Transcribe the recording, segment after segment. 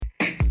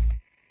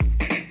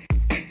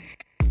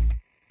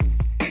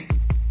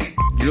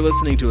You're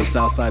listening to a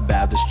Southside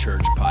Baptist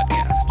Church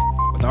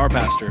podcast with our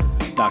pastor,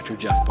 Dr.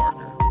 Jeff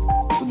Parker.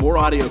 For more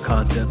audio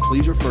content,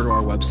 please refer to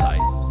our website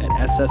at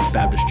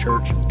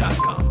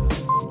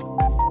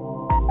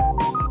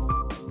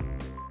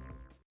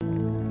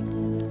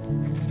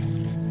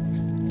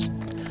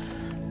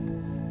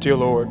ssbaptistchurch.com. Dear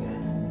Lord,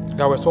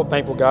 God, we're so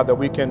thankful, God, that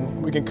we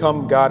can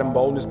come, God, in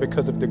boldness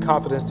because of the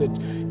confidence that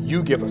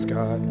you give us,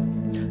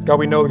 God. God,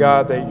 we know,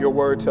 God, that your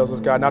word tells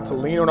us, God, not to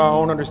lean on our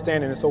own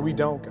understanding, and so we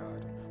don't, God.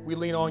 We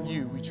lean on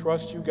you. We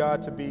trust you,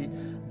 God, to be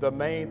the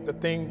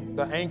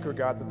anchor,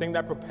 God, the thing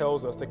that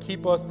propels us, to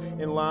keep us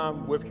in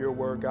line with your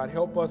word, God.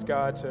 Help us,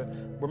 God, to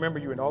remember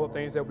you in all the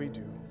things that we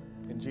do.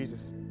 In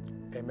Jesus,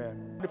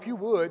 amen. If you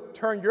would,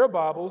 turn your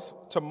Bibles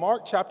to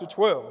Mark chapter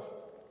 12.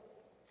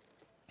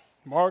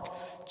 Mark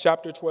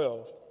chapter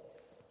 12.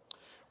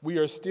 We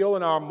are still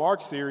in our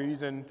Mark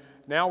series, and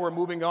now we're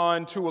moving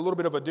on to a little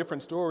bit of a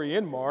different story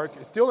in Mark.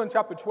 It's still in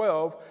chapter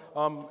 12.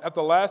 At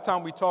the last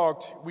time we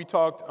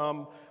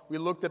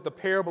looked at the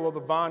parable of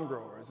the vine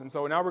growers. And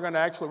so now we're going to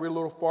actually read a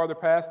little farther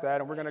past that,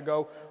 and we're going to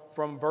go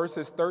from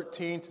verses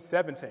 13 to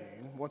 17.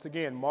 Once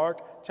again,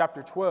 Mark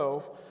chapter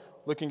 12,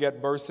 looking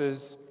at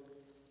verses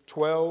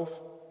 13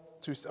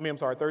 to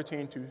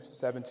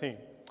 17.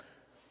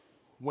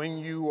 When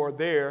you are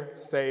there,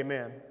 say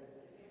amen.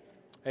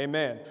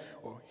 Amen.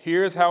 Well,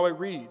 here's how it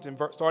reads,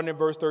 starting in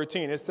verse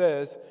 13. It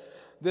says,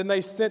 "Then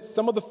they sent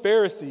some of the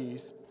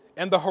Pharisees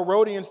and the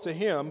Herodians to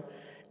him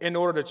in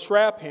order to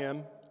trap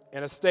him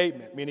in a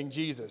statement," meaning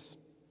Jesus.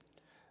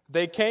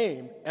 "They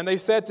came and they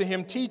said to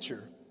him,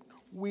 'Teacher,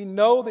 we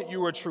know that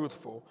you are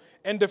truthful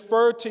and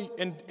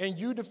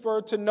you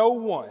defer to no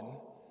one,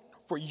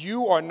 for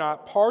you are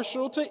not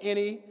partial to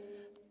any,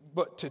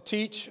 but to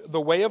teach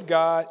the way of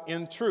God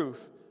in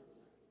truth.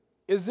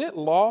 Is it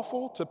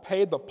lawful to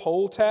pay the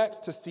poll tax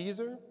to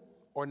Caesar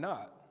or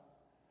not?'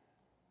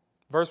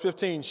 Verse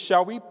 15,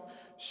 shall we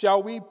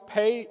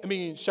pay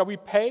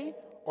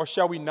or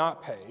shall we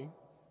not pay?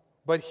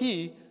 But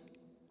he,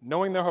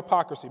 knowing their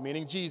hypocrisy,"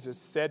 meaning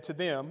Jesus, "said to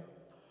them,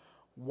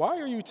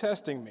 'Why are you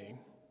testing me?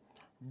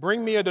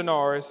 Bring me a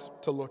denarius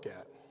to look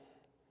at.'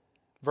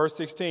 Verse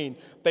 16,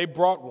 they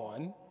brought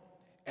one,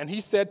 and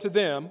he said to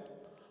them,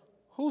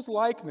 'Whose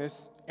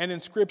likeness and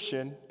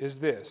inscription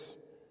is this?'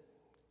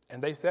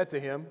 And they said to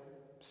him,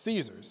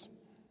 'Caesar's.'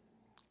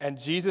 And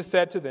Jesus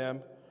said to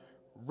them,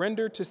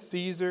 'Render to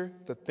Caesar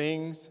the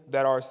things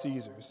that are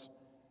Caesar's,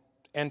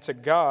 and to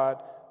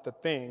God the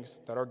things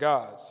that are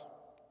God's.'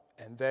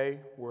 And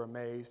they were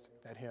amazed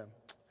at him."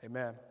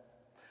 Amen.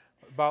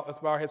 Let's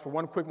bow our heads for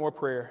one quick more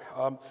prayer.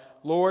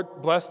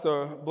 Lord, bless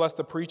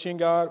the preaching,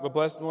 God, but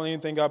bless more than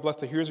anything, God, bless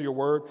the hearers of your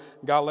word.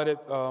 God,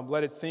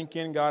 let it sink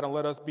in, God, and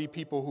let us be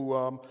people who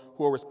are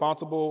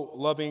responsible,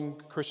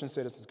 loving Christian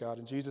citizens, God.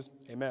 In Jesus,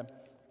 amen.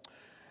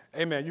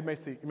 Amen. You may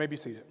be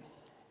seated.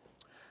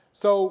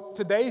 So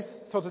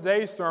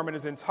today's sermon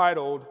is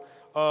entitled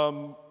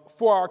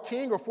 "For Our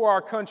King or For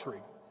Our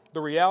Country: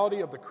 The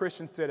Reality of the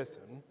Christian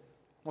Citizen."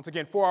 Once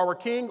again, for our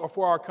king or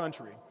for our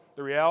country,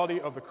 the reality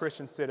of the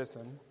Christian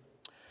citizen.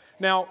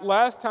 Now,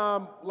 last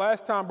time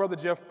Brother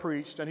Jeff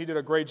preached, and he did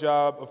a great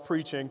job of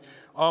preaching,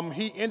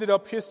 he ended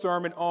up his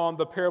sermon on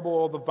the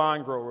parable of the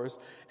vine growers.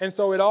 And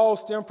so it all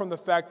stemmed from the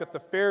fact that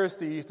the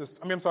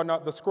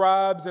the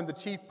scribes and the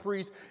chief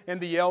priests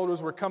and the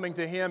elders were coming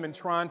to him and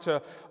trying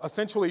to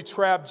essentially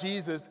trap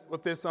Jesus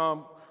with this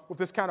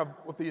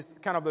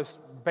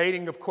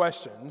baiting of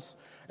questions.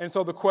 And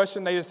so the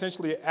question they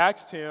essentially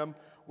asked him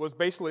was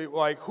basically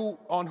like,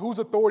 on whose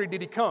authority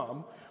did he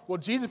come? Well,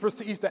 Jesus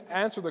proceeds to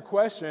answer the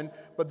question,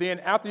 but then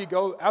after he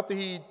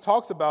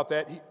talks about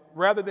that,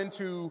 rather than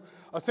to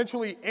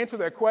essentially answer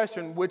that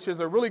question, which is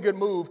a really good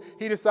move,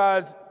 he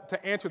decides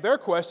to answer their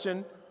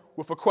question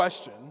with a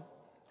question.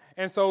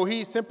 And so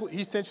he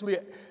essentially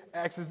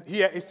asks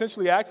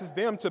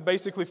them to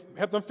basically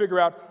help them figure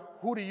out,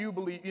 what do you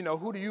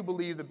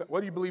believe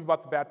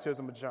about the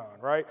baptism of John,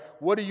 right?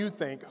 What do you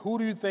think? Who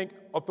do you think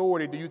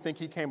authority do you think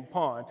he came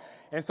upon?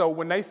 And so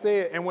when they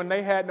said, and when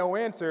they had no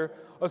answer,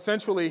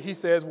 essentially he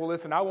says, well,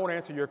 listen, I won't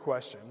answer your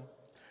question.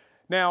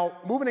 Now,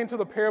 moving into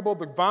the parable of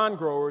the vine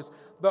growers,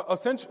 the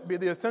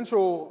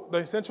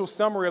essential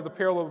summary of the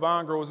parable of the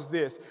vine growers is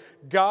this: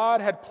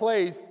 God had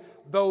placed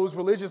those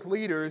religious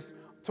leaders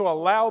to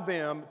allow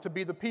them to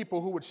be the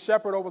people who would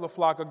shepherd over the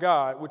flock of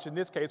God, which in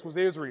this case was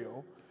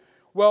Israel.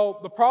 Well,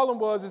 the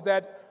problem is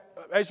that,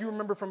 as you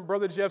remember from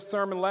Brother Jeff's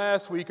sermon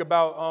last week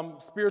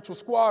about spiritual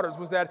squatters,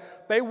 was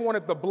that they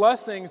wanted the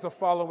blessings of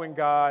following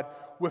God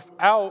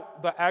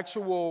without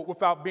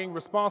being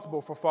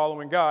responsible for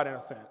following God in a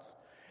sense.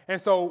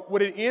 And so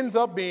what it ends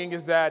up being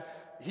is that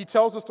he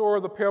tells the story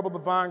of the parable of the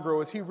vine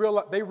growers.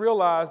 They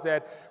realize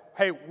that,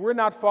 hey, we're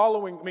not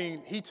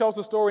following. He tells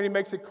the story and he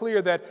makes it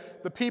clear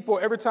that the people,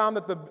 every time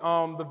that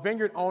the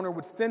vineyard owner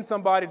would send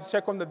somebody to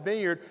check on the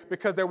vineyard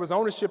because there was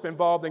ownership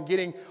involved in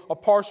getting a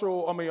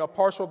partial of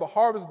the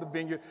harvest of the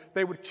vineyard,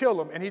 they would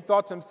kill him. And he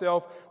thought to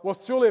himself, well,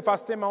 surely if I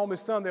send my only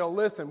son, they'll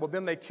listen. Well,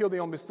 then they kill the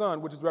only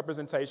son, which is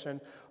representation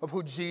of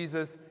who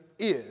Jesus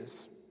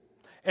is.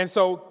 And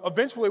so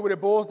eventually what it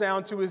boils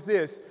down to is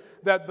this,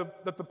 that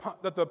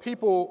the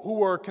people who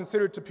were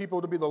considered to be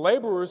the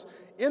laborers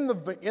in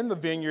the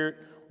vineyard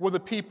were the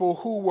people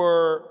who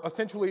were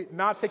essentially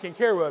not taking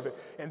care of it.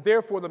 And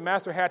therefore the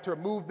master had to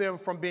remove them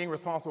from being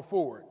responsible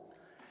for it.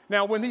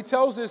 Now, when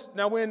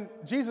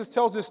Jesus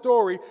tells this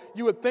story,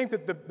 you would think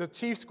that the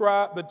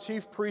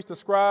chief priest, the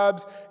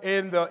scribes,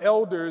 and the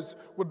elders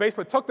would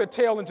basically tuck their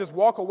tail and just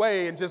walk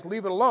away and just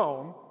leave it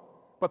alone,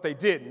 but they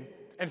didn't.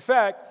 In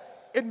fact,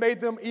 it made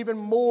them even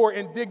more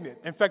indignant.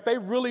 In fact, they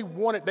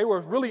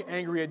were really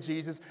angry at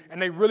Jesus,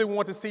 and they really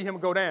wanted to see him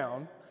go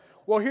down.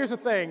 Well, here's the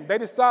thing. They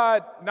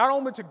decide not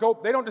only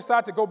they don't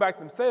decide to go back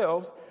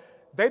themselves,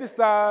 they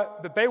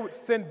decide that they would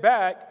send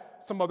back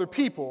some other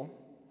people.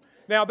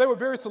 Now, they were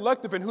very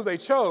selective in who they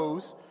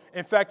chose.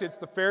 In fact, it's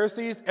the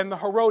Pharisees and the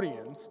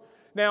Herodians.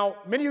 Now,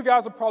 many of you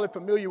guys are probably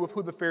familiar with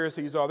who the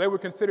Pharisees are. They were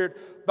considered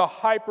the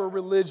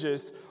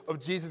hyper-religious of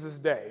Jesus'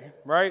 day,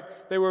 right?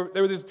 They were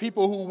these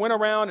people who went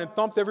around and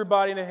thumped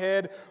everybody in the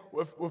head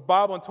with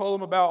Bible and told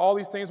them about all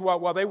these things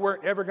while they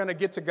weren't ever going to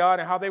get to God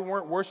and how they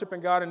weren't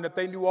worshiping God and that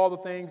they knew all the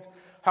things,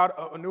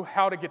 knew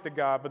how to get to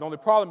God. But the only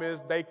problem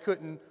is they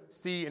couldn't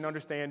see and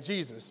understand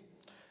Jesus.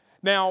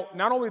 Now,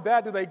 not only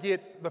that do they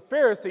get the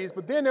Pharisees,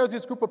 but then there's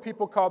this group of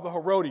people called the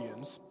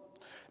Herodians.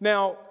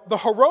 Now, the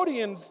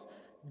Herodians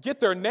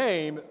get their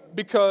name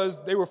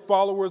because they were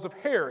followers of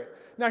Herod.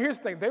 Now, here's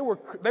the thing. They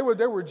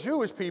were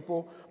Jewish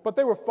people, but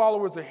they were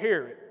followers of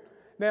Herod.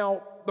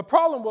 Now, the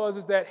problem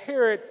was that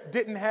Herod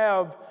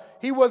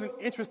he wasn't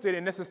interested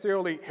in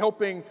necessarily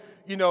helping,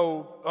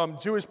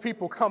 Jewish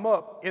people come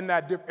up in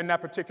that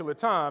particular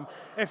time.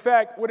 In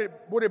fact, what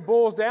it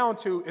boils down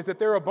to is that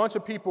there are a bunch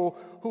of people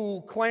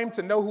who claim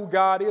to know who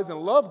God is and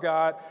love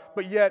God,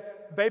 but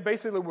yet they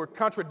basically were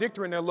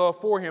contradictory in their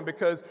love for him,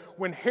 because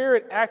when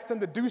Herod asked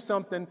them to do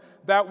something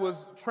that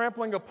was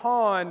trampling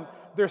upon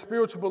their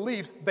spiritual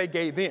beliefs, they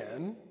gave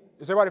in.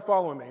 Is everybody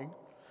following me?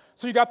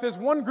 So you got this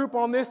one group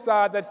on this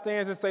side that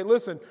stands and say,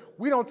 listen,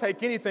 we don't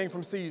take anything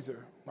from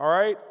Caesar, all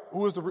right?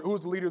 Who's the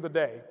leader of the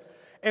day?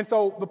 And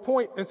so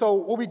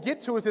what we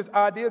get to is this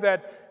idea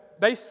that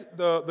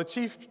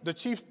the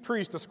chief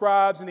priests, the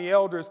scribes, and the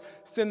elders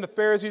send the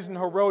Pharisees and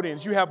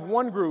Herodians. You have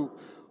one group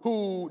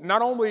who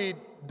not only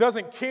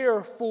doesn't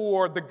care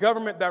for the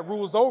government that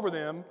rules over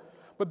them,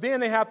 but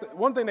then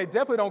one thing they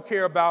definitely don't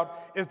care about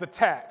is the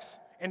tax.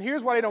 And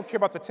here's why they don't care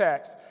about the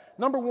tax.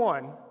 Number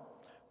one,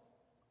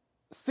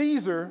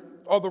 Caesar,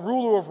 or the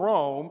ruler of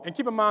Rome, and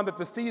keep in mind that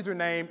the Caesar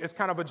name is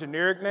kind of a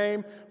generic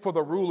name for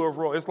the ruler of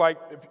Rome. It's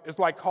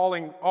like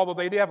calling, although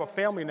they did have a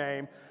family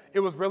name, it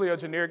was really a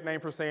generic name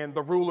for saying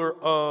the ruler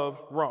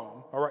of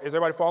Rome. All right, is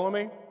everybody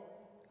following me?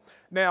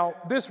 Now,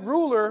 this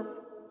ruler,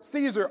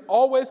 Caesar,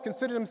 always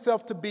considered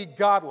himself to be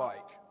godlike.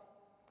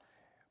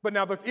 But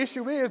now the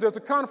issue is there's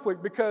a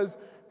conflict, because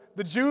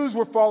the Jews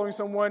were following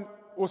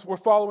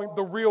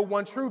the real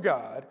one true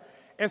God.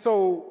 And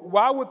so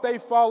why would they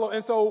follow?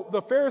 And so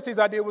the Pharisees'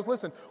 idea was,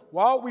 listen,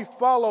 why would we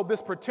follow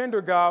this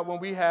pretender God when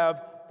we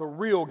have the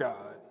real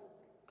God?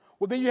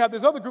 Well, then you have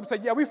this other group say,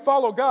 yeah, we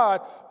follow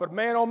God, but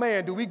man, oh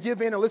man, do we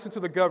give in and listen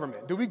to the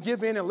government? Do we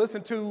give in and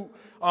listen to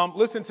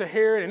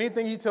Herod and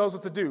anything he tells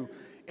us to do?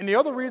 And the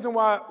other reason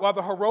why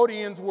the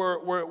Herodians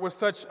were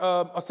such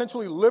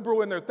essentially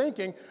liberal in their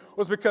thinking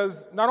was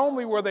because not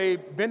only were they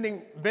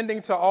bending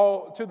to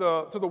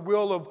the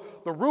will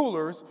of the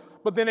rulers,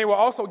 but then they were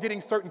also getting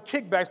certain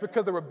kickbacks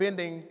because they were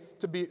bending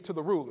to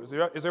the rulers.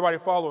 Is everybody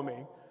following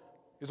me?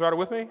 Is everybody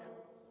with me?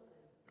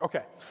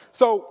 Okay.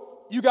 So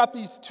you got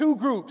these two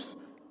groups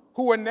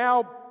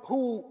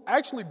who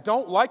actually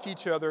don't like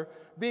each other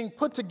being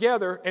put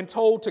together and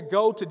told to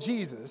go to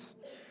Jesus.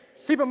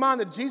 Keep in mind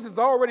that Jesus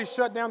already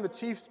shut down the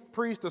chief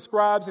priests, the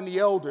scribes, and the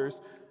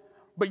elders,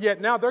 but yet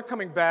now they're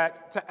coming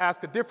back to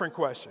ask a different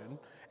question.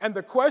 And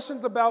the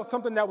question's about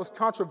something that was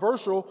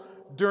controversial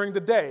during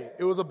the day.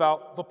 It was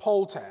about the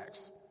poll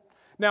tax.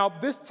 Now,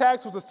 this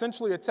tax was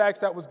essentially a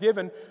tax that was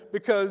given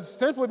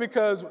simply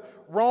because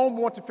Rome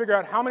wanted to figure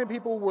out how many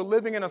people were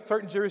living in a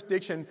certain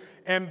jurisdiction,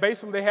 and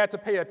basically they had to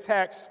pay a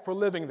tax for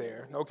living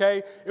there,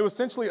 okay? It was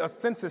essentially a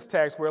census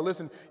tax where,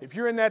 listen, if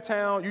you're in that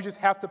town, you just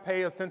have to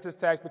pay a census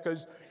tax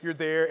because you're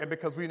there and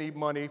because we need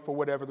money for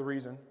whatever the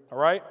reason, all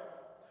right?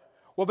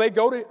 Well,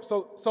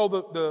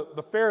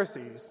 the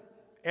Pharisees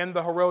and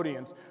the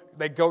Herodians,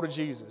 they go to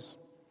Jesus.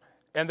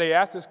 And they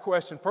ask this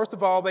question. First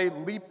of all, they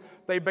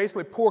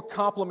basically pour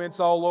compliments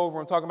all over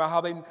and talking about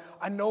how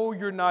I know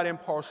you're not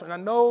impartial, and I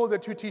know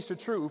that you teach the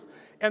truth.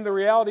 And the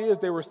reality is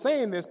they were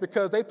saying this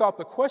because they thought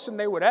the question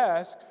they would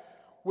ask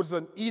was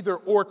an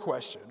either-or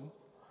question.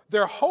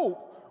 Their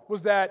hope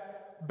was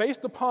that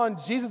based upon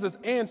Jesus'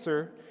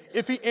 answer,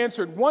 if he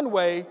answered one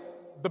way,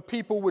 the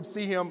people would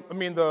see him,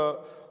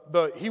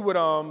 he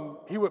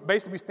would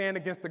basically stand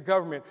against the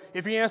government.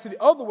 If he answered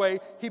the other way,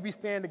 he'd be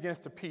standing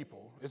against the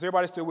people. Is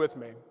everybody still with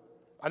me?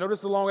 I know this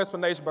is a long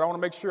explanation, but I want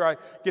to make sure I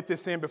get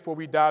this in before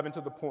we dive into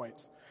the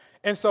points.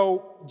 And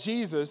so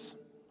Jesus,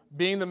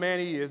 being the man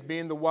he is,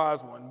 being the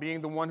wise one,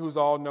 being the one who's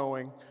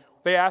all-knowing,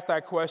 they asked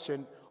that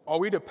question, are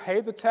we to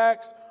pay the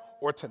tax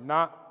or to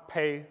not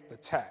pay the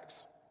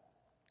tax?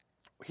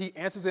 he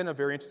answers it in a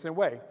very interesting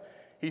way.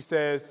 He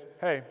says,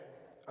 hey,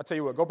 I'll tell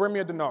you what, go bring me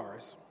a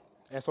denarius.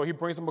 And so he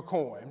brings him a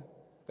coin.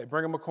 They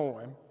bring him a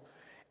coin.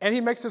 And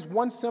he makes this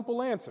one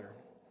simple answer.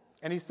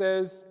 And he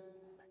says,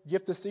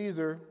 give to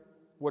Caesar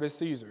what is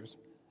Caesar's,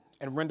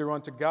 and render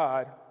unto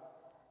God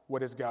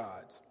what is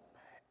God's.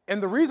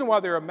 And the reason why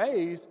they're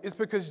amazed is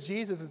because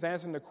Jesus is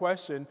answering the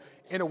question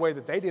in a way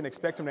that they didn't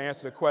expect him to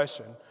answer the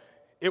question.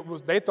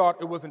 They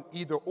thought it was an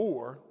either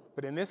or,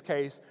 but in this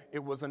case,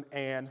 it was an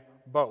and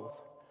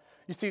both.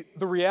 You see,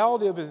 the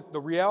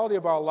reality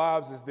of our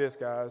lives is this,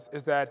 guys,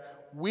 is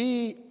that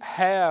we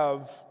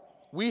have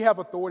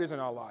authorities in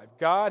our life.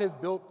 God has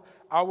built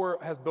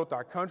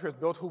our country, has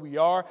built who we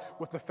are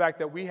with the fact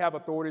that we have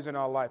authorities in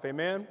our life.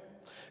 Amen?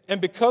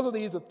 And because of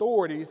these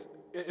authorities,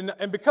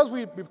 and because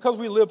we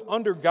live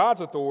under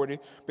God's authority,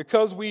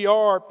 because we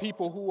are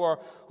people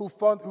who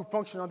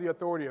function under the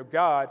authority of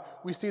God,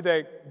 we see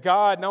that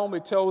God not only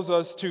tells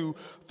us to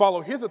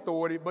follow his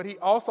authority, but he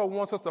also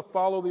wants us to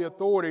follow the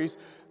authorities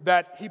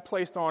that he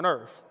placed on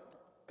earth.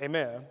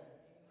 Amen.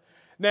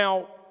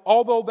 Now,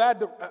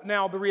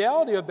 the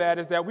reality of that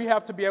is that we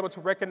have to be able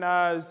to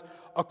recognize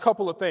a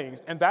couple of things.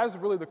 And that is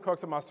really the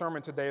crux of my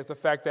sermon today, is the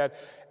fact that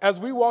as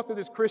we walk through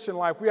this Christian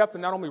life, we have to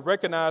not only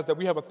recognize that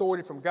we have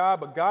authority from God,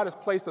 but God has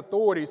placed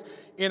authorities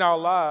in our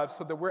lives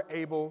so that we're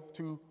able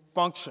to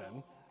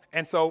function.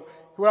 And so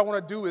what I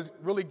want to do is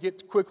really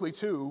get quickly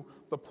to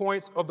the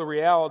points of the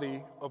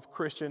reality of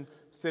Christian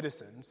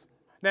citizens.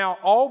 Now,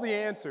 all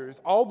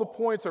the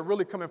points are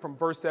really coming from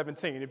verse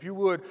 17. If you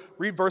would,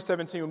 read verse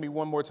 17 with me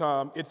one more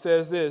time. It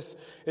says this.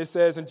 It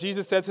says, and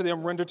Jesus said to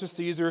them, render to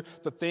Caesar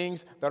the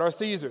things that are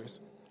Caesar's,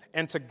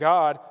 and to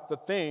God the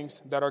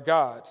things that are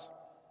God's.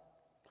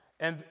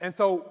 And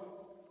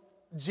so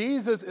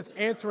Jesus is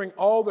answering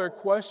all their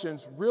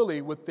questions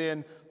really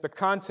within the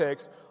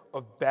context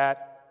of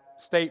that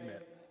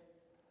statement.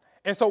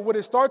 And so what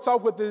it starts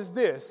off with is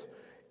this.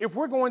 If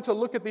we're going to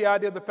look at the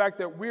idea of the fact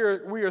that we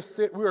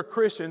are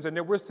Christians and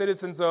that we're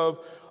citizens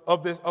of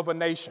a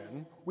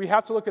nation, we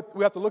have to look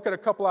at a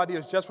couple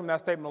ideas just from that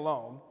statement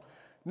alone.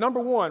 Number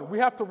one, we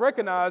have to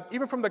recognize,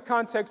 even from the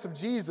context of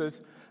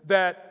Jesus,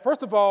 that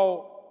first of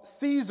all,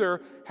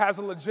 Caesar has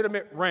a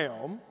legitimate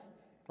realm.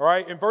 All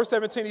right, in verse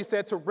 17, he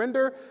said to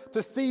render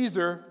to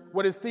Caesar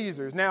what is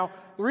Caesar's. Now,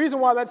 the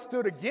reason why that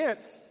stood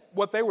against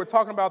what they were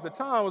talking about at the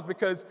time was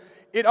because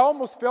it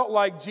almost felt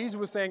like Jesus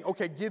was saying,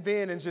 okay, give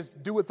in and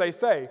just do what they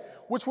say,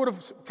 which would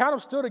have kind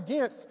of stood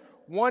against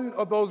one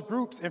of those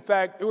groups. In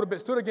fact, it would have been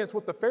stood against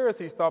what the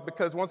Pharisees thought,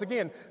 because once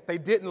again, they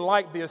didn't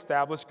like the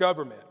established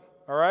government.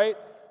 All right?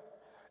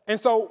 And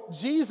so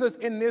Jesus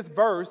in this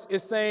verse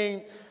is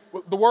saying,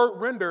 the word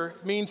render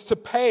means to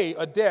pay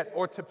a debt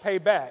or to pay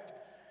back.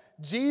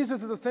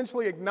 Jesus is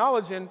essentially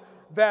acknowledging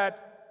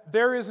that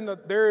there's an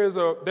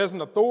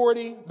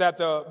authority that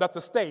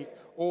the state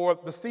or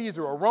the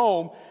Caesar or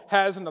Rome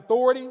has an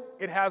authority,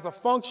 it has a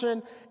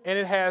function, and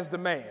it has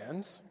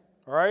demands.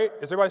 All right?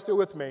 Is everybody still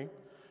with me?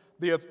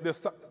 The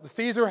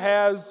Caesar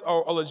has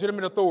a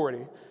legitimate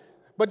authority.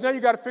 But now you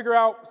got to figure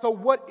out, so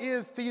what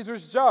is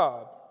Caesar's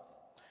job?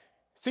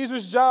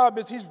 Caesar's job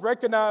is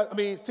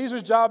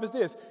Caesar's job is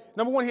this.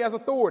 Number one, he has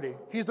authority.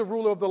 He's the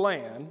ruler of the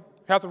land.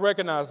 You have to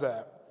recognize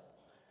that.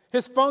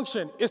 His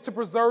function is to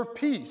preserve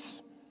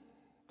peace.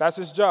 That's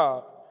his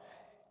job.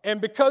 And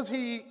because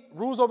he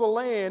rules over the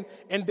land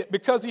and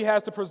because he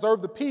has to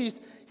preserve the peace,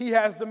 he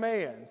has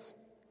demands.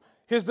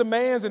 His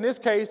demands in this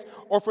case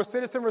are for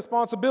citizen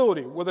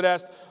responsibility, whether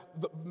that's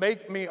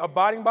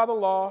abiding by the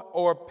law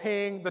or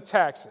paying the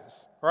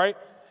taxes, right?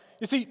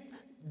 You see,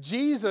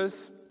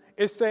 Jesus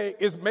is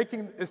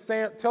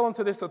telling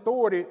to this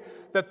authority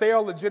that they are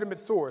a legitimate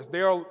source.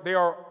 They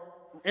are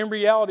in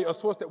reality a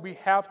source that we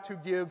have to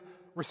give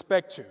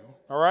respect to,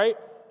 all right?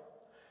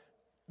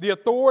 The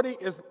authority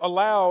is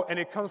allowed, and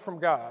it comes from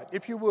God.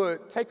 If you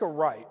would, take a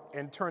right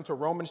and turn to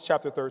Romans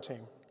chapter 13.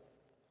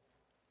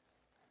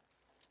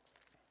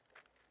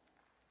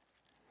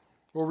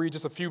 We'll read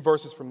just a few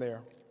verses from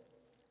there.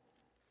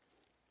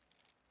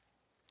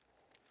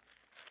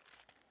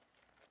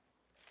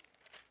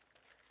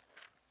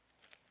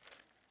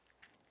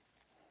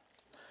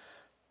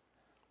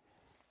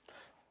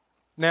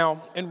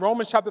 Now, in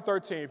Romans chapter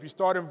 13, if you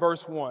start in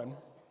verse 1,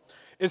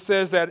 it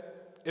says that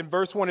in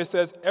verse 1, it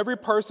says, every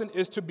person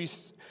is to be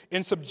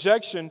in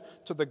subjection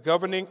to the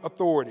governing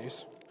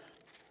authorities.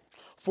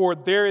 For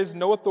there is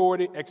no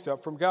authority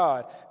except from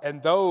God,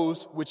 and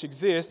those which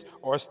exist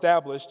are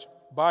established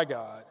by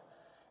God.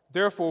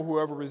 Therefore,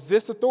 whoever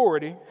resists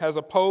authority has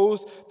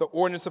opposed the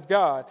ordinance of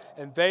God,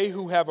 and they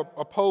who have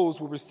opposed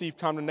will receive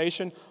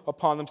condemnation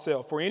upon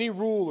themselves. For any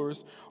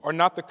rulers are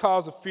not the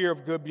cause of fear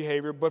of good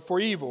behavior, but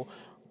for evil.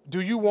 Do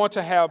you want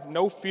to have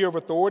no fear of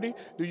authority?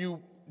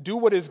 Do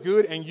what is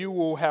good, and you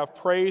will have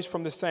praise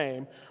from the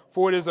same.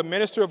 For it is a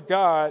minister of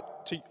God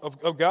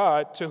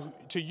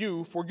to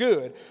you for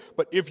good.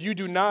 But if you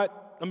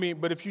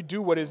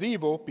do what is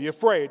evil, be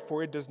afraid,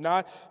 for it does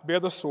not bear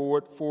the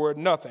sword for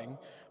nothing.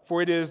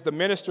 For it is the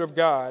minister of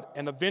God,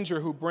 an avenger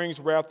who brings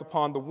wrath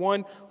upon the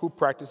one who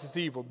practices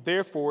evil.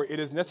 Therefore, it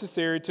is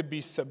necessary to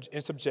be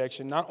in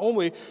subjection, not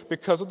only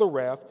because of the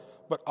wrath,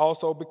 but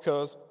also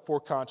because for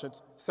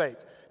conscience sake.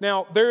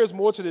 Now, there is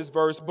more to this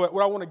verse, but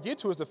what I want to get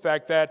to is the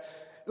fact that,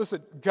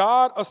 listen,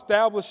 God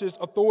establishes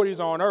authorities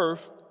on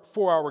earth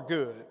for our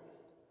good.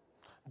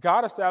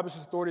 God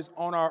establishes authorities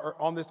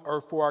on this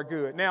earth for our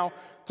good. Now,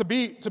 to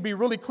be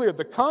really clear,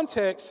 the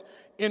context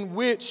in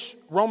which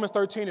Romans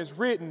 13 is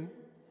written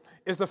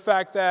is the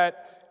fact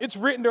that it's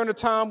written during a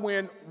time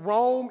when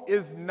Rome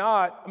is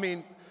not,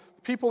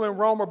 people in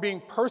Rome are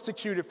being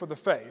persecuted for the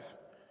faith.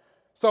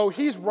 So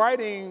he's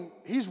writing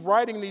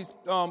these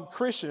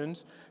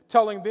Christians,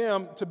 telling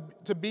them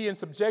to be in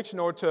subjection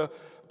or to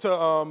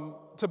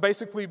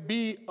basically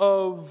be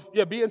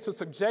into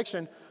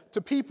subjection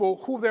to people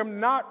who are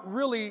not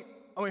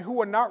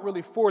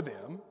really for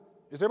them.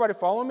 Is everybody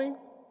following me?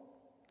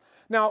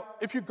 Now,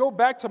 if you go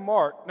back to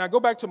Mark,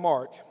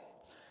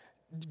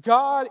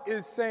 God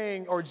is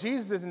saying, or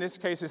Jesus in this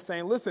case is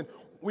saying, listen,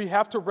 we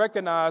have to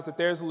recognize that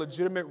there's a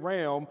legitimate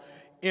realm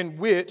in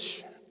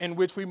which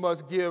we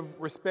must give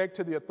respect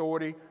to the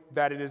authority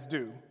that it is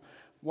due.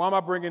 Why am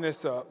I bringing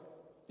this up?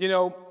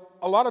 A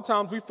lot of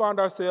times we find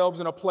ourselves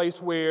in a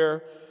place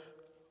where,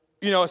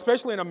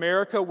 especially in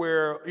America,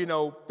 where,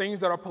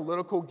 things that are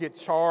political get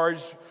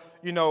charged,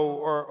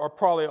 are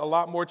probably a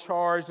lot more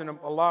charged and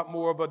a lot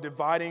more of a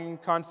dividing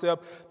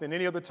concept than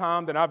any other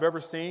time that I've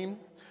ever seen.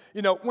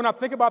 When I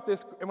think about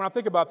this,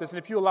 and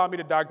if you allow me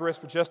to digress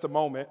for just a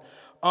moment,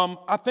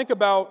 I think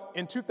about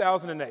in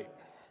 2008.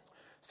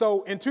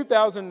 So in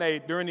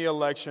 2008, during the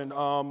election,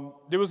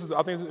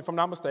 I think, if I'm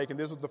not mistaken,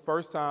 this was the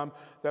first time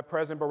that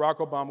President Barack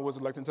Obama was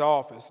elected into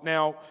office.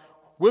 Now,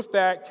 with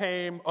that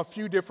came a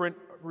few different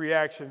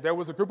reactions. There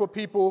was a group of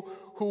people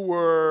who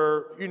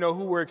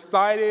were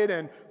excited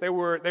and they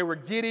were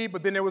giddy,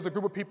 but then there was a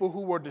group of people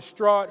who were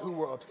distraught, who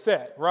were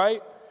upset,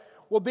 right?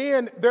 Well,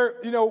 then,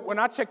 when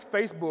I checked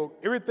Facebook,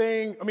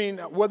 everything,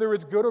 whether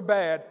it's good or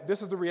bad,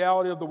 this is the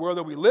reality of the world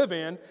that we live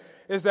in,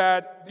 is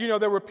that,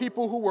 there were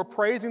people who were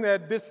praising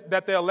that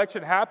the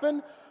election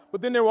happened,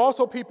 but then there were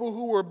also people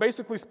who were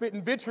basically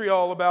spitting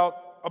vitriol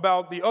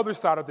about the other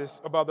side of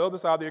this, about the other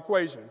side of the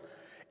equation.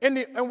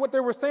 And what they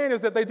were saying is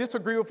that they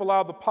disagree with a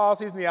lot of the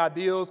policies and the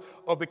ideals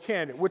of the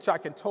candidate, which I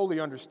can totally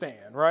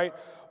understand, right?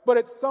 But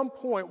at some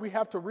point, we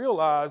have to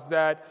realize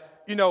that,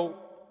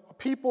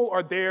 people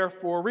are there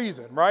for a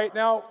reason, right?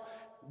 Now,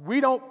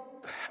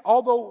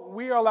 although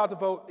we are allowed to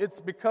vote,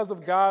 it's because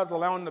of God's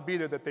allowing them to be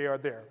there that they are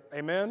there.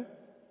 Amen?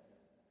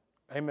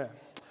 Amen.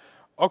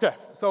 Okay,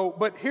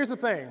 but here's the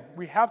thing.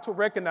 We have to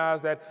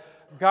recognize that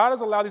God has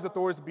allowed these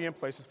authorities to be in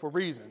places for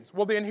reasons.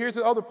 Well, then here's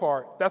the other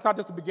part. That's not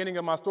just the beginning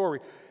of my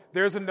story.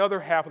 There's another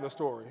half of the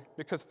story,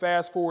 because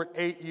fast forward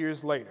 8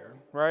 years later,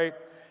 right?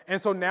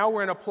 And so now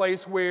we're in a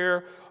place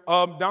where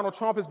Donald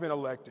Trump has been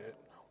elected.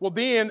 Well,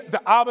 then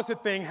the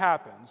opposite thing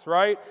happens,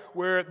 right?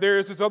 Where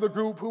there's this other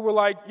group who were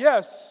like,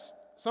 yes,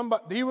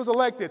 he was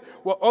elected.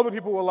 Well, other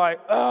people were like,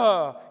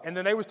 and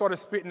then they would start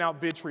spitting out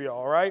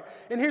vitriol, right?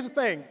 And here's the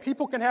thing.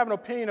 People can have an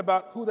opinion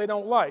about who they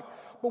don't like.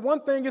 But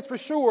one thing is for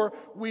sure,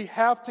 we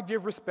have to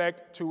give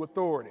respect to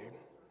authority.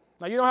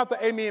 Now, you don't have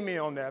to amen me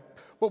on that,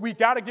 but we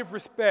got to give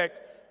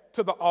respect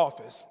to the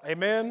office.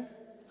 Amen?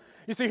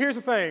 You see, here's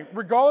the thing.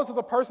 Regardless of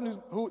that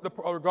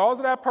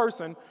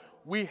person,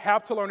 we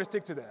have to learn to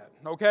stick to that,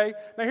 okay?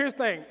 Now, here's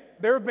the thing.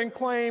 There have been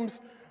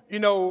claims,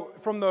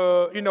 from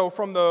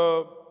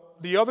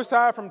the other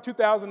side, from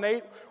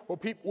 2008,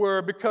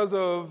 where because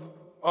of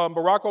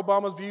Barack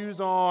Obama's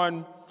views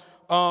on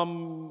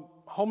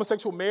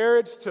homosexual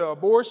marriage to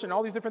abortion,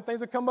 all these different things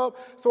that come up.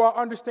 So I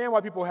understand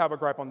why people have a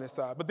gripe on this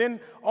side. But then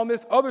on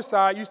this other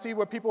side, you see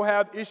where people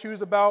have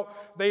issues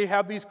about, they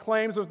have these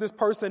claims of this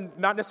person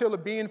not necessarily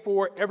being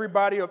for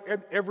everybody of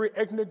every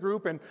ethnic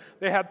group, and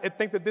they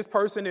think that this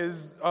person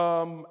is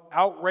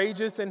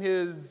outrageous in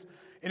his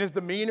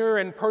demeanor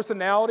and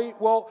personality.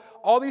 Well,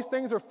 all these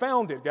things are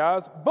founded,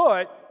 guys,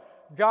 but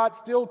God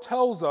still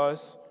tells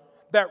us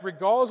that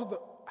regardless of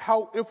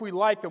if we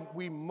like them,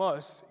 we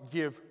must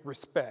give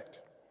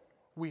respect.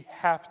 We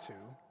have to.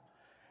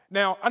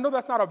 Now, I know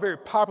that's not a very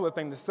popular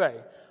thing to say,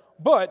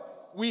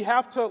 but we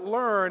have to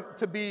learn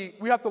to be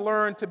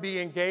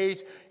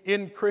engaged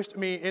in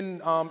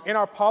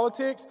our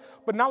politics,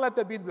 but not let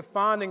that be the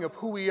defining of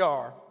who we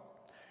are.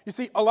 You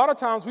see, a lot of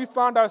times we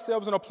find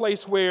ourselves in a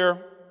place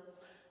where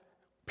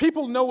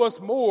people know us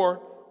more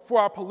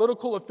for our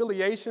political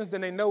affiliations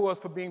than they know us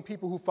for being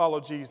people who follow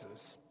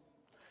Jesus.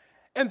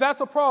 And that's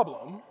a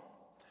problem.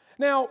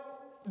 Now,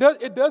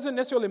 it doesn't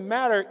necessarily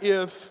matter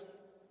if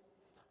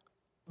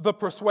the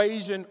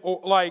persuasion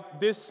or like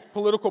this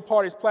political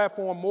party's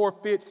platform more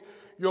fits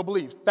your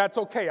beliefs. That's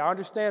okay, I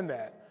understand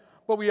that.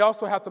 But we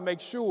also have to make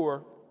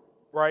sure,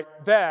 right,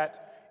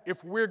 that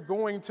if we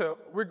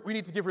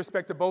need to give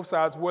respect to both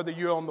sides, whether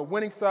you're on the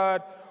winning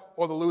side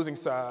or the losing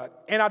side.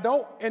 And I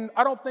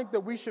don't think that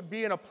we should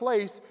be in a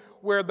place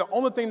where the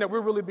only thing that we're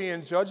really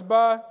being judged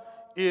by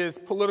is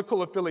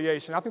political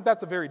affiliation. I think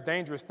that's a very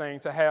dangerous thing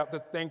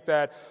to think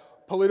that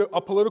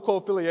a political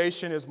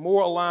affiliation is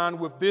more aligned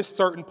with this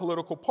certain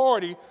political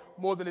party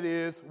more than it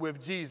is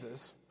with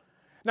Jesus.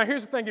 Now,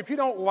 here's the thing. If you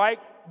don't like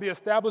the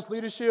established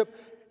leadership,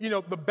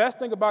 the best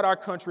thing about our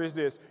country is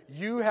this.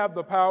 You have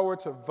the power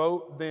to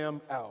vote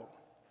them out.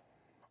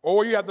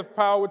 Or you have the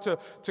power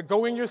to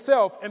go in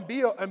yourself and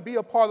be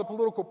a part of the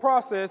political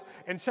process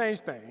and change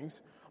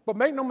things. But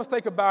make no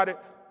mistake about it,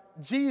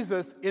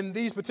 Jesus, in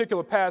these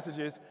particular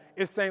passages,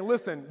 is saying,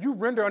 listen, you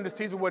render unto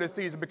Caesar what is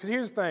Caesar. Because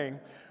here's the thing.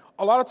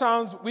 A lot of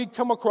times we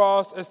come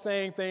across as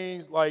saying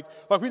things like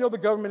we know the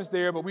government is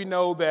there, but we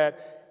know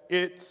that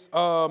it's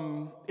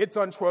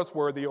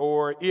untrustworthy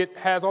or it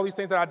has all these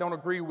things that I don't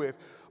agree with.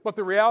 But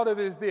the reality of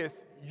it is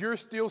this. You're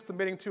still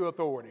submitting to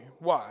authority.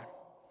 Why?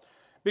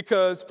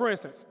 Because, for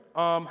instance,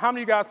 how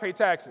many of you guys pay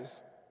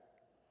taxes?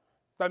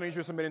 That means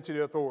you're submitting to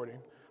the authority.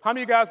 How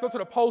many of you guys go to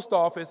the post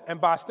office and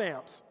buy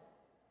stamps?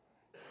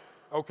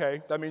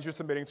 Okay, that means you're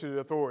submitting to the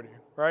authority,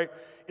 right?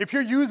 If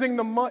you're using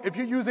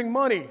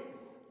money,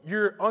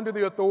 you're under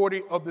the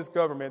authority of this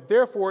government.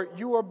 Therefore,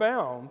 you are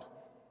bound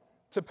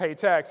to pay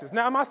taxes.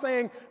 Now, am I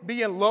saying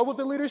be in love with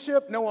the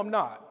leadership? No, I'm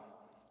not.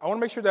 I want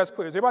to make sure that's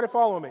clear. Is everybody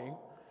following me?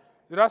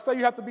 Did I say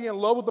you have to be in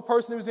love with the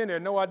person who's in there?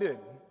 No, I didn't.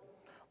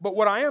 But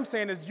what I am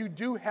saying is you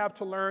do have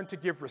to learn to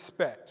give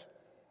respect,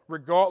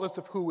 regardless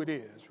of who it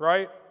is,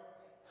 right?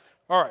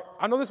 All right,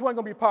 I know this wasn't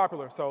going to be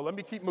popular, so let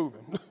me keep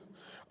moving.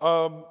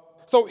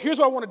 So here's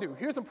what I want to do.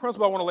 Here's some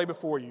principle I want to lay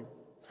before you.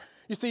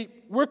 You see,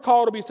 we're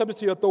called to be subject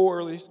to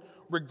authorities,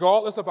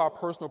 regardless of our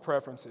personal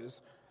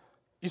preferences.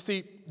 You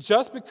see,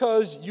 just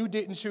because you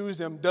didn't choose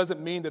them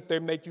doesn't mean that they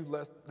make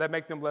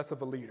them less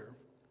of a leader.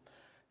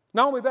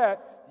 Not only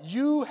that,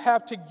 you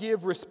have to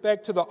give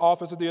respect to the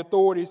office of the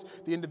authorities.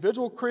 The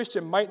individual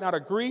Christian might not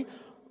agree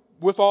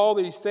with all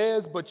that he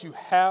says, but you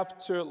have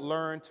to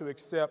learn to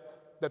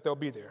accept that they'll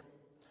be there.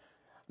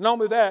 Not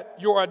only that,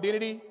 your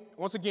identity,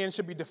 once again,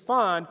 should be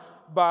defined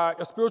by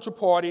a spiritual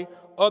party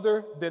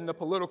other than the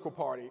political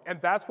party.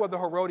 And that's where the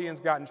Herodians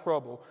got in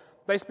trouble.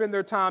 They spend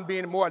their time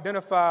being more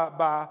identified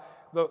by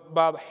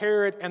the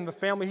Herod and the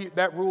family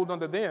that ruled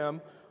under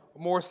them,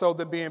 more so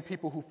than being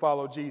people who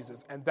follow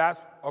Jesus. And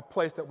that's a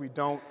place that we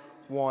don't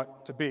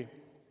want to be.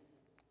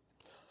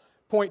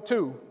 Point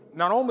 2,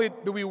 not only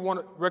do we want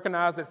to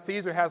recognize that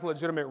Caesar has a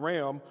legitimate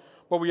realm,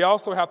 but we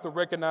also have to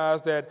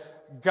recognize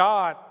that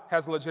God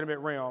has a legitimate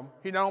realm.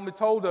 He not only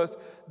told us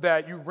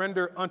that you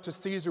render unto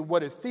Caesar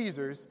what is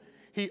Caesar's,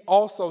 he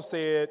also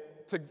said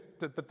to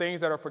the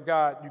things that are for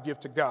God, you give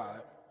to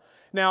God.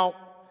 Now,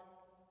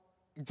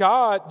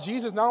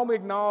 Jesus not only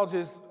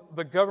acknowledges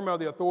the government or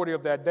the authority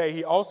of that day,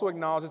 he also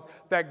acknowledges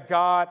that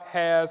God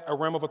has a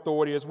realm of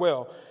authority as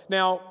well.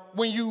 Now,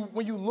 when you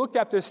look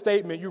at this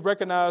statement, you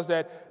recognize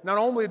that not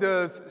only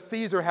does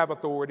Caesar have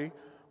authority,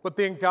 but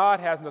then God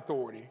has an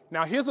authority.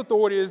 Now, his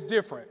authority is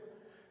different.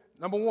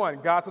 Number one,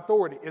 God's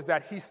authority is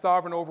that he's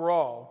sovereign over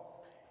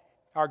all.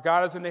 Our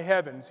God is in the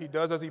heavens. He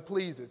does as he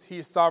pleases. He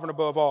is sovereign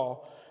above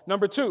all.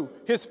 Number two,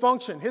 his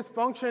function. His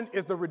function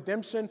is the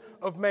redemption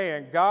of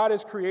man. God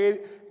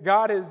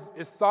is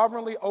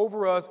sovereignly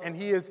over us, and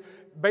he is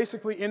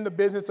basically in the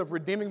business of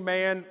redeeming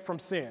man from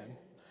sin.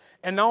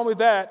 And not only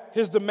that,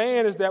 his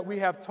demand is that we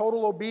have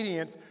total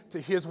obedience to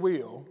his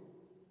will.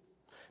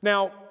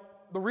 Now,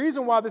 the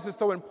reason why this is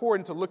so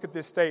important to look at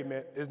this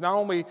statement is not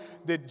only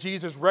did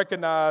Jesus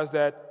recognize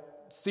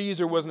that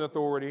Caesar was an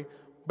authority,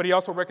 but he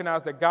also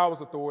recognized that God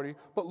was authority.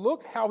 But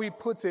look how he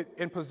puts it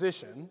in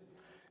position.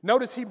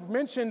 Notice he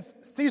mentions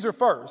Caesar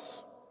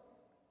first,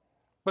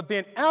 but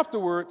then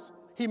afterwards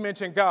he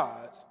mentioned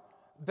God's.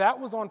 That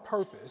was on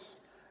purpose.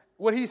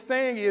 What he's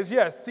saying is,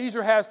 yes,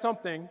 Caesar has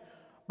something,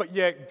 but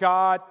yet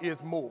God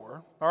is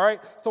more, all right?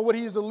 So what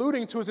he's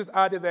alluding to is this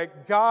idea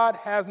that God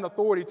has an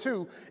authority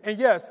too. And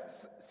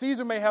yes,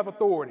 Caesar may have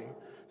authority.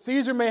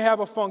 Caesar may have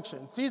a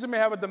function. Caesar may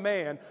have a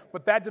demand,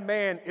 but that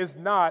demand is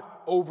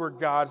not over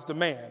God's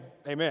demand.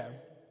 Amen.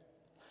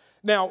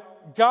 Now,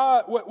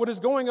 God, what is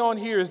going on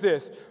here is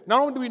this.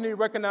 Not only do we need to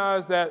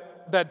recognize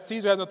that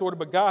Caesar has an authority,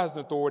 but God has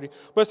an authority,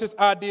 but it's this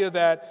idea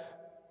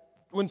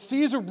that when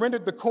Caesar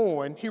rendered the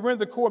coin, he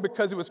rendered the coin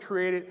because it was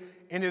created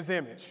in his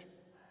image.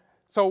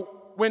 So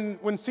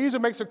when Caesar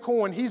makes a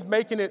coin, he's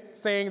making it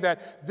saying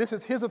that this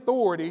is his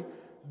authority.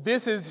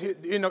 This is,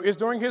 it's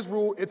during his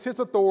rule, it's his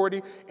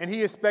authority, and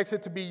he expects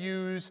it to be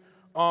used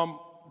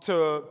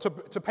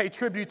to pay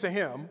tribute to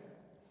him.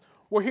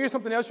 Well, here's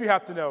something else you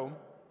have to know.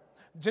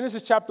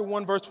 Genesis chapter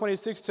 1, verse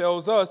 26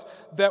 tells us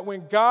that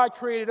when God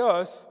created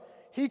us,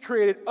 he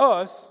created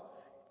us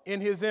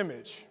in his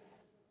image.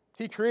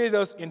 He created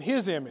us in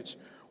his image,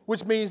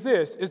 which means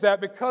this, is that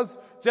because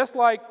just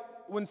like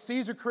when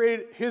Caesar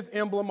created his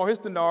emblem or his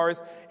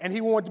denarius and he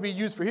wanted to be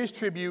used for his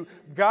tribute,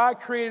 God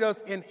created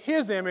us in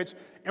his image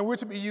and we're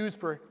to be used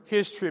for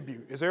his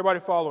tribute. Is everybody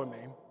following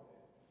me?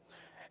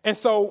 And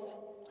so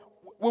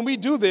when we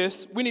do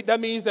this, that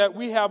means that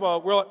we have a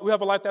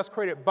life that's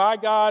created by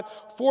God,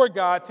 for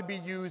God, to be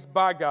used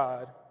by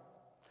God.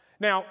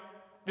 Now,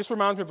 this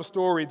reminds me of a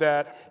story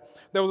that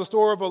there was a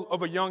story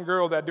of a young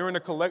girl that during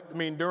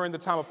the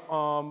time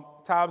of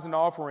tithes and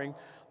offering,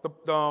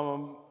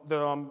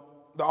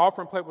 the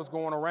offering plate was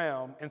going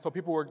around, and so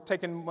people were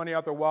taking money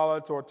out their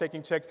wallets or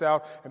taking checks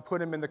out and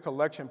putting them in the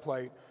collection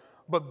plate.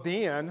 But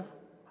then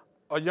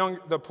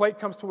the plate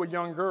comes to a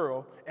young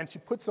girl, and she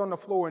puts it on the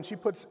floor,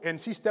 and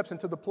she steps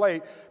into the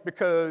plate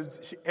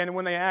and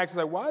when they ask, she's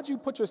like, "Why'd you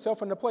put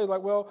yourself in the plate?" It's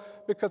like, "Well,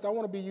 because I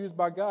want to be used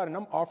by God, and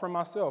I'm offering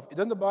myself."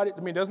 Doesn't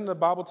the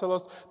Bible tell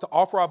us to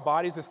offer our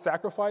bodies as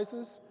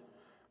sacrifices,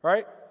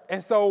 right?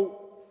 And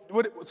so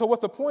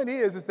what the point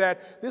is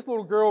that this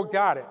little girl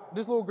got it.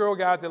 This little girl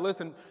got that,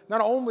 listen,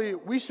 not only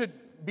we should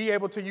be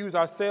able to use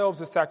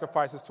ourselves as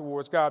sacrifices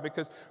towards God,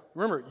 because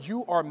remember,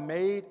 you are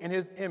made in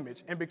his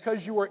image. And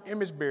because you are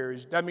image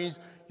bearers, that means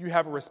you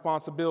have a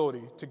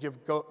responsibility to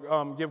give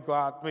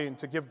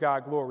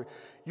God glory.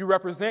 You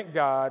represent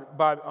God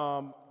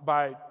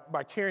by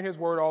carrying his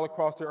word all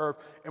across the earth.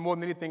 And more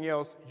than anything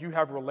else, you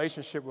have a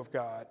relationship with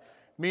God,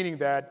 meaning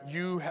that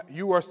you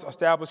are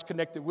established,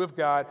 connected with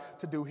God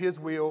to do his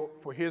will,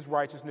 for his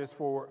righteousness,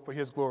 for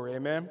his glory.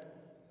 Amen?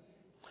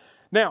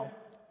 Now,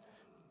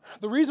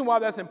 the reason why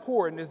that's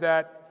important is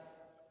that,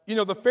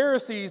 the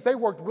Pharisees, they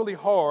worked really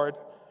hard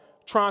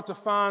trying to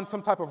find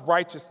some type of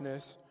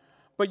righteousness,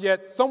 but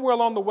yet somewhere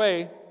along the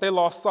way, they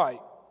lost sight.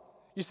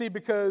 You see,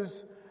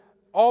 because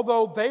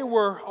although they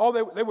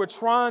were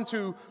trying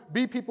to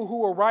be people who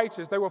were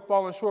righteous, they were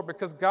falling short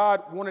because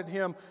God wanted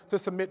him to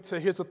submit to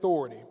his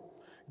authority.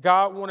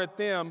 God wanted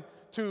them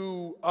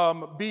to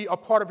be a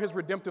part of his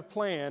redemptive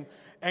plan,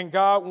 and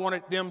God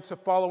wanted them to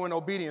follow in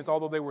obedience,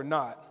 although they were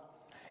not.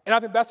 And I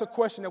think that's a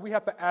question that we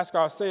have to ask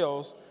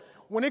ourselves.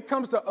 When it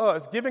comes to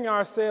us giving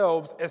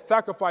ourselves as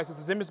sacrifices,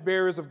 as image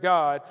bearers of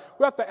God,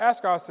 we have to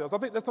ask ourselves. I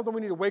think that's something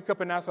we need to wake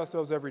up and ask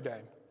ourselves every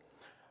day.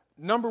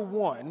 Number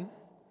one,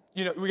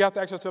 we have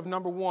to ask ourselves,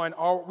 number one,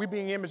 are we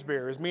being image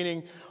bearers?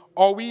 Meaning,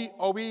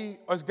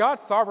 is God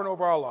sovereign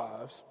over our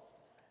lives?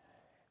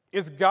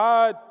 Is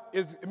God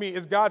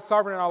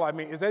sovereign in our life?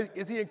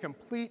 Is he in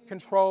complete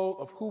control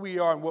of who we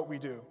are and what we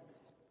do?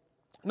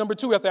 Number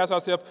two, we have to ask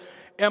ourselves,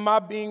 am I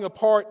being a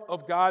part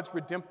of God's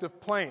redemptive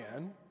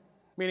plan?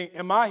 Meaning,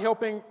 am I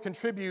helping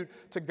contribute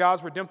to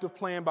God's redemptive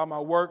plan by my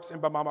works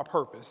and by my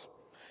purpose?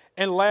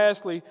 And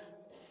lastly,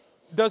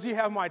 does he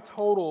have my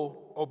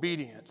total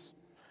obedience?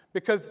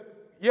 Because,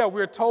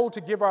 we're told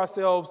to give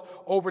ourselves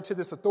over to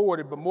this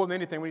authority, but more than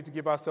anything, we need to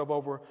give ourselves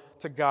over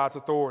to God's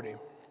authority.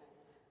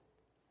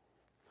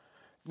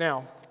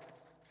 Now,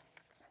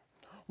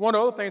 one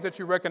of the things that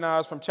you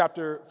recognize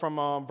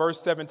from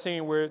verse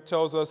 17, where it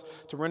tells us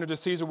to render to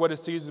Caesar what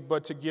is Caesar's,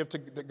 but to give to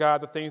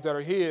God the things that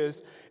are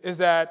his, is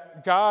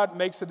that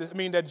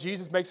that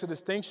Jesus makes a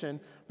distinction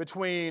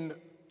between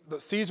the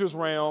Caesar's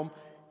realm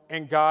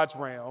and God's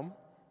realm,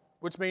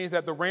 which means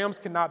that the realms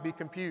cannot be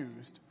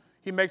confused.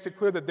 He makes it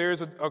clear that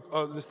there's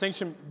a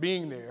distinction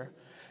being there.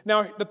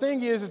 Now, the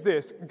thing is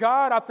this: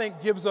 God, I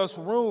think, gives us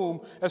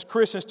room as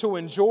Christians to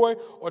enjoy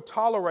or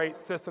tolerate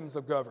systems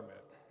of government.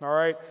 All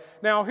right.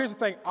 Now, here's the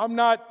thing. I'm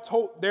not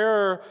told there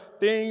are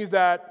things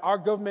that our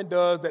government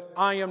does that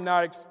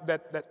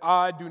that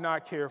I do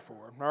not care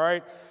for. All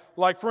right.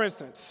 Like, for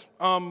instance,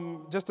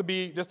 just to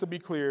be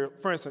clear,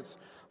 for instance,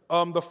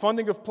 the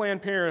funding of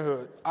Planned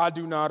Parenthood, I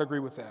do not agree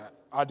with that.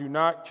 I do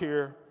not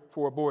care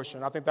for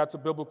abortion. I think that's a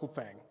biblical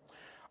thing.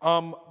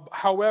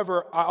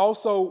 However, I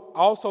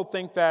also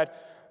think that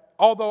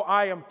although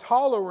I am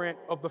tolerant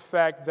of the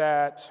fact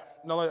that,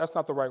 no, that's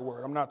not the right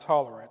word. I'm not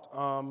tolerant.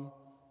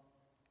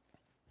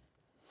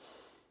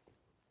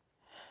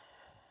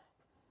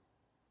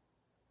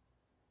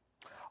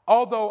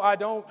 Although I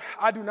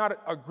do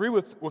not agree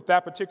with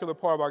that particular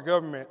part of our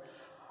government,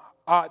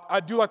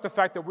 I do like the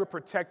fact that we're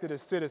protected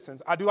as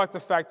citizens. I do like the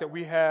fact that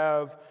we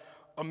have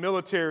a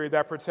military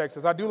that protects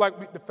us. I do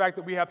like the fact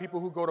that we have people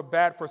who go to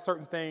bat for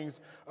certain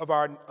things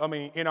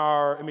in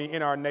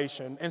our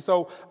nation. And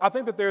so I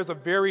think that there's a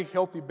very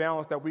healthy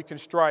balance that we can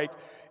strike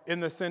in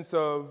the sense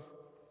of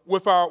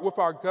with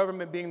our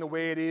government being the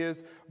way it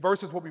is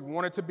versus what we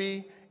want it to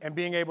be and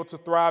being able to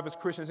thrive as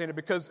Christians in it.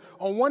 Because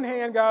on one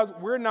hand, guys,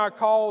 we're not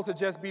called to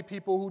just be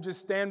people who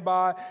just stand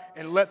by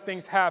and let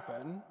things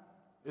happen.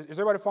 Is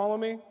everybody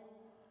following me?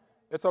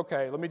 It's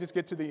okay. Let me just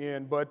get to the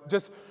end. But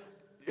just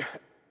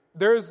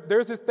there's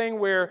this thing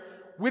where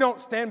we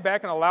don't stand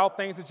back and allow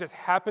things to just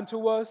happen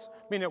to us.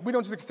 Meaning we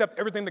don't just accept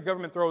everything the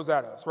government throws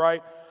at us,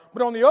 right?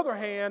 But on the other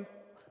hand,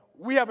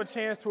 we have a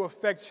chance to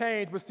affect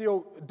change but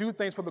still do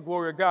things for the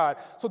glory of God.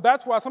 So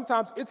that's why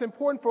sometimes it's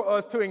important for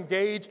us to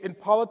engage in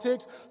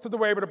politics so that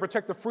we're able to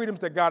protect the freedoms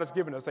that God has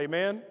given us.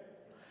 Amen?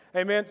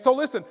 Amen. So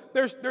listen,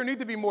 there need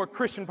to be more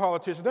Christian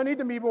politicians. There need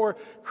to be more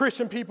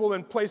Christian people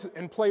in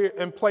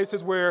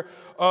places where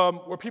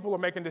people are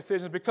making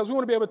decisions, because we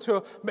want to be able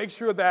to make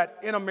sure that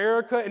in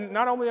America, and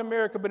not only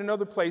America, but in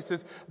other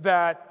places,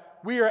 that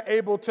we are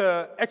able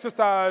to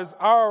exercise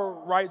our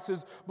rights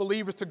as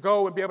believers to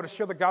go and be able to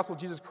share the gospel of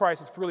Jesus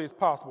Christ as freely as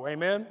possible.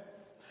 Amen?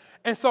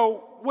 And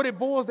so what it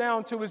boils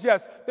down to is,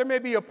 yes, there may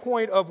be a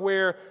point of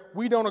where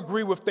we don't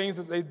agree with things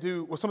that they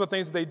do, or some of the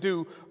things that they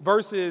do,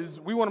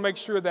 versus we want to make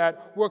sure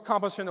that we're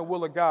accomplishing the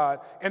will of God.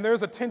 And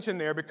there's a tension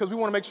there because we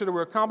want to make sure that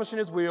we're accomplishing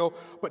his will,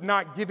 but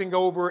not giving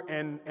over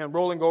and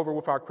rolling over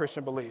with our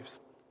Christian beliefs.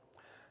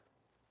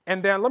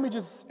 And then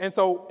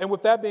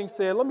with that being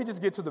said, let me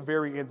just get to the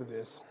very end of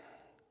this.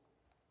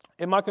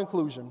 In my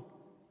conclusion,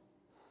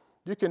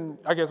 you can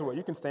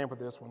stand for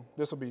this one.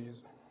 This will be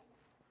easy.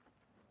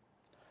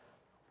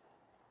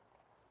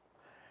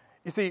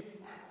 You see,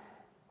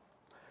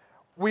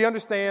 we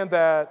understand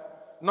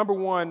that, number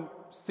one,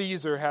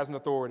 Caesar has an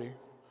authority.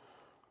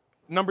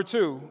 Number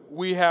two,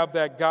 we have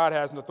that God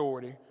has an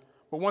authority.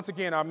 But once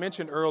again, I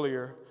mentioned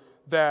earlier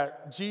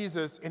that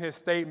Jesus, in his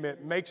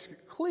statement, makes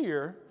it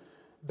clear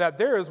that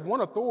there is one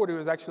authority that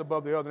is actually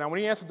above the other. Now, when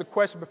he answered the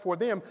question before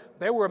them,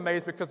 they were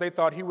amazed because they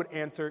thought he would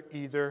answer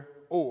either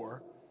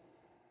or.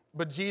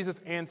 But Jesus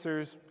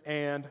answers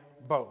and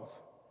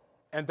both.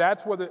 And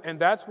that's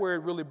where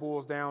it really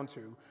boils down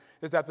to,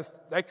 is that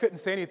they couldn't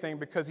say anything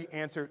because he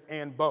answered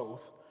and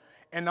both.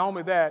 And not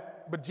only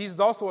that, but Jesus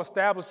also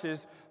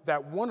establishes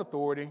that one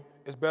authority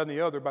is better than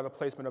the other by the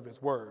placement of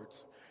his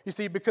words. You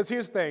see, because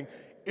here's the thing,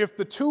 if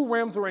the two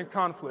realms are in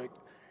conflict,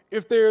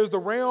 if there's the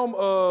realm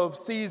of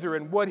Caesar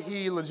and what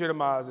he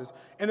legitimizes,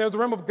 and there's the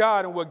realm of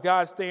God and what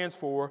God stands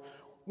for,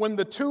 when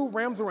the two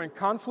realms are in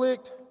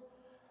conflict,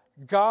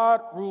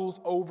 God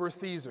rules over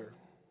Caesar.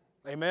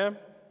 Amen?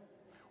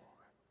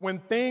 When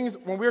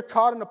we're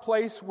caught in a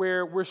place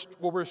where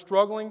we're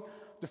struggling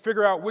to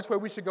figure out which way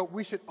we should go,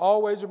 we should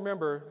always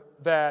remember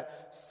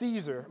that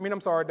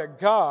that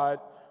God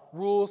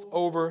rules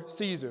over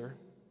Caesar.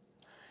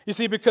 You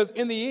see, because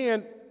in the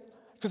end,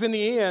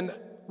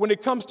 when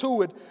it comes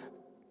to it,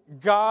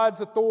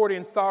 God's authority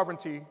and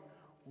sovereignty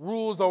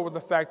rules over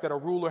the fact that a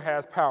ruler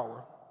has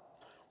power.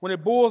 When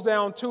it boils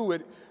down to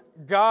it,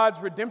 God's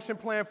redemption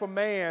plan for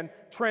man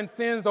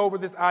transcends over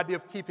this idea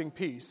of keeping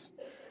peace.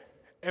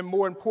 And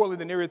more importantly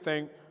than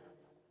everything,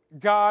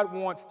 God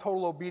wants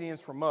total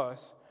obedience from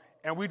us,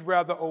 and we'd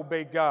rather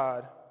obey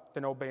God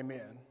than obey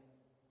men.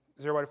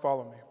 Does everybody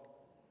follow me?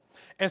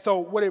 And so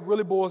what it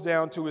really boils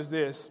down to is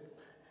this.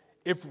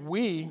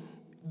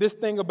 This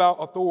thing about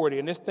authority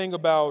and this thing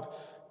about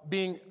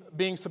being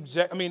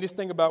subject, this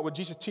thing about what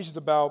Jesus teaches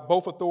about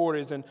both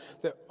authorities and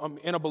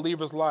in a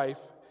believer's life,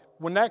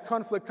 when that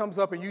conflict comes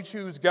up and you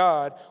choose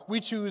God, we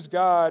choose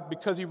God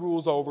because he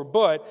rules over.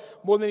 But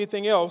more than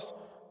anything else,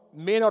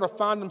 men ought to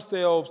find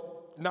themselves,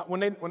 when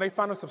they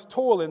find themselves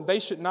toiling, they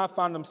should not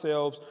find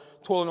themselves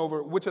toiling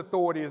over which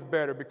authority is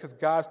better, because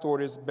God's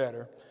authority is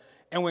better.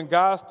 And in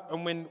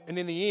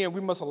the end,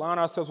 we must align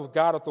ourselves with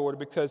God's authority,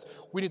 because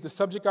we need to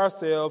subject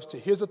ourselves to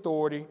his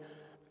authority,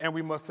 and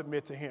we must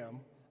submit to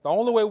him. The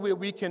only way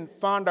we can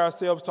find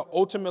ourselves to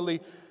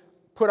ultimately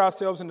put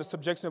ourselves in the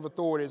subjection of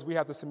authority is we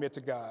have to submit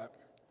to God.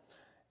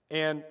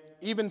 And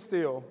even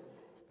still,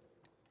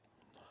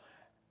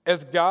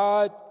 as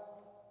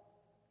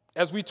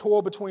we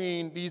toil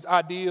between these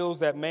ideals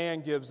that man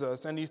gives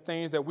us and these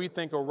things that we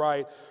think are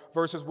right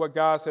versus what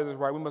God says is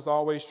right, we must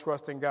always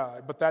trust in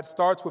God. But that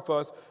starts with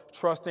us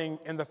trusting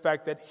in the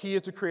fact that he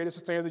is the creator and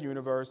sustainer of the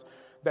universe,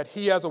 that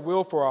he has a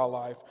will for our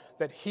life,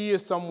 that he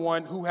is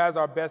someone who has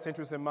our best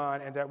interests in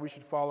mind, and that we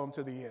should follow him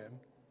to the end.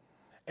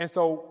 And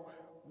so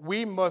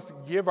we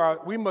must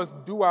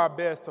do our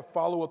best to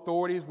follow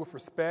authorities with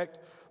respect,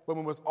 but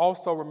we must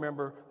also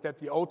remember that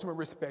the ultimate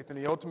respect and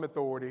the ultimate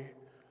authority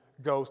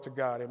goes to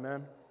God.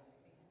 Amen.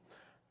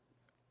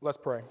 Let's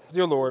pray.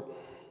 Dear Lord,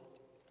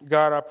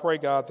 God, I pray,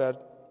 God,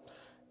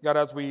 that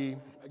as we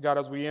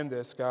end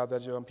this, God,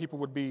 that people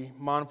would be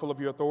mindful of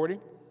your authority.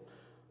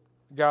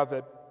 God,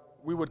 that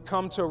we would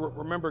come to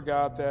remember,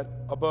 God, that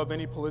above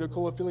any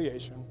political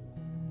affiliation,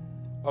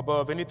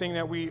 above anything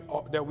that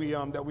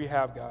we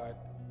have, God,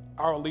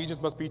 our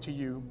allegiance must be to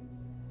you.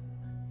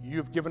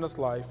 You've given us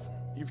life.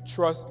 You've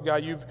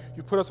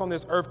put us on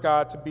this earth,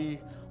 God, to be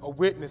a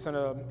witness and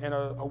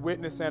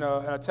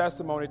a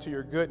testimony to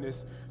your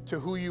goodness, to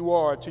who you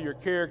are, to your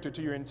character,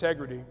 to your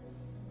integrity.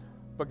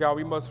 But God,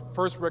 we must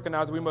first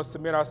recognize that we must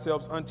submit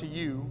ourselves unto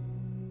you,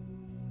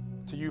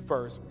 to you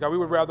first. God, we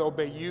would rather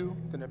obey you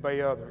than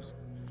obey others.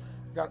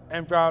 God,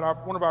 and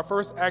God, one of our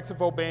first acts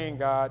of obeying,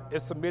 God,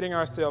 is submitting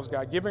ourselves,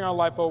 God, giving our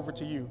life over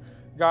to you.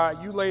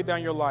 God, you laid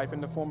down your life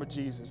in the form of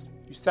Jesus.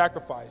 You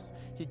sacrificed.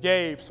 He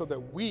gave so that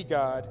we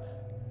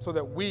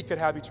could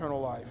have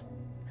eternal life.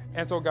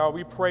 And so, God,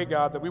 we pray,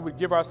 God, that we would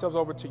give ourselves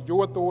over to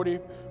your authority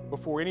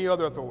before any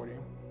other authority,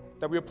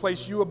 that we would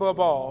place you above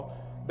all,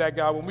 that,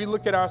 God, when we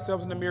look at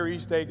ourselves in the mirror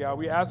each day, God,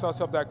 we ask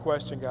ourselves that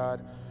question,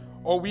 God,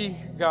 are we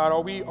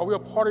a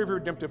part of your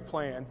redemptive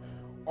plan?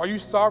 Are you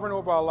sovereign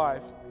over our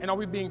life? And are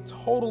we being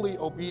totally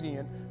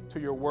obedient to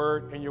your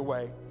word and your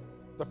way?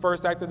 The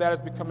first act of that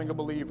is becoming a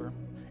believer.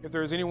 If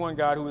there is anyone,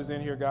 God, who is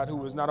in here, God,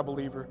 who is not a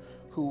believer,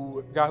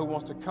 who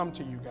wants to come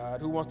to you,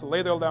 God, who wants to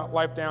lay their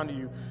life down to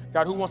you,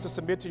 God, who wants to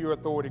submit to your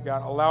authority,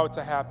 God, allow it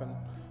to happen.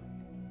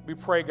 We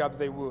pray, God, that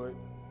they would.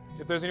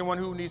 If there's anyone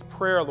who needs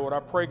prayer, Lord, I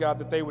pray, God,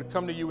 that they would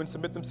come to you and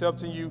submit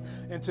themselves to you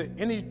into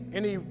any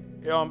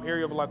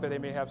area of life that they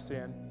may have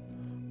sin.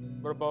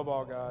 But above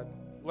all, God,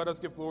 let us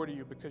give glory to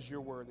you because you're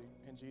worthy.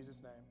 In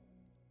Jesus' name.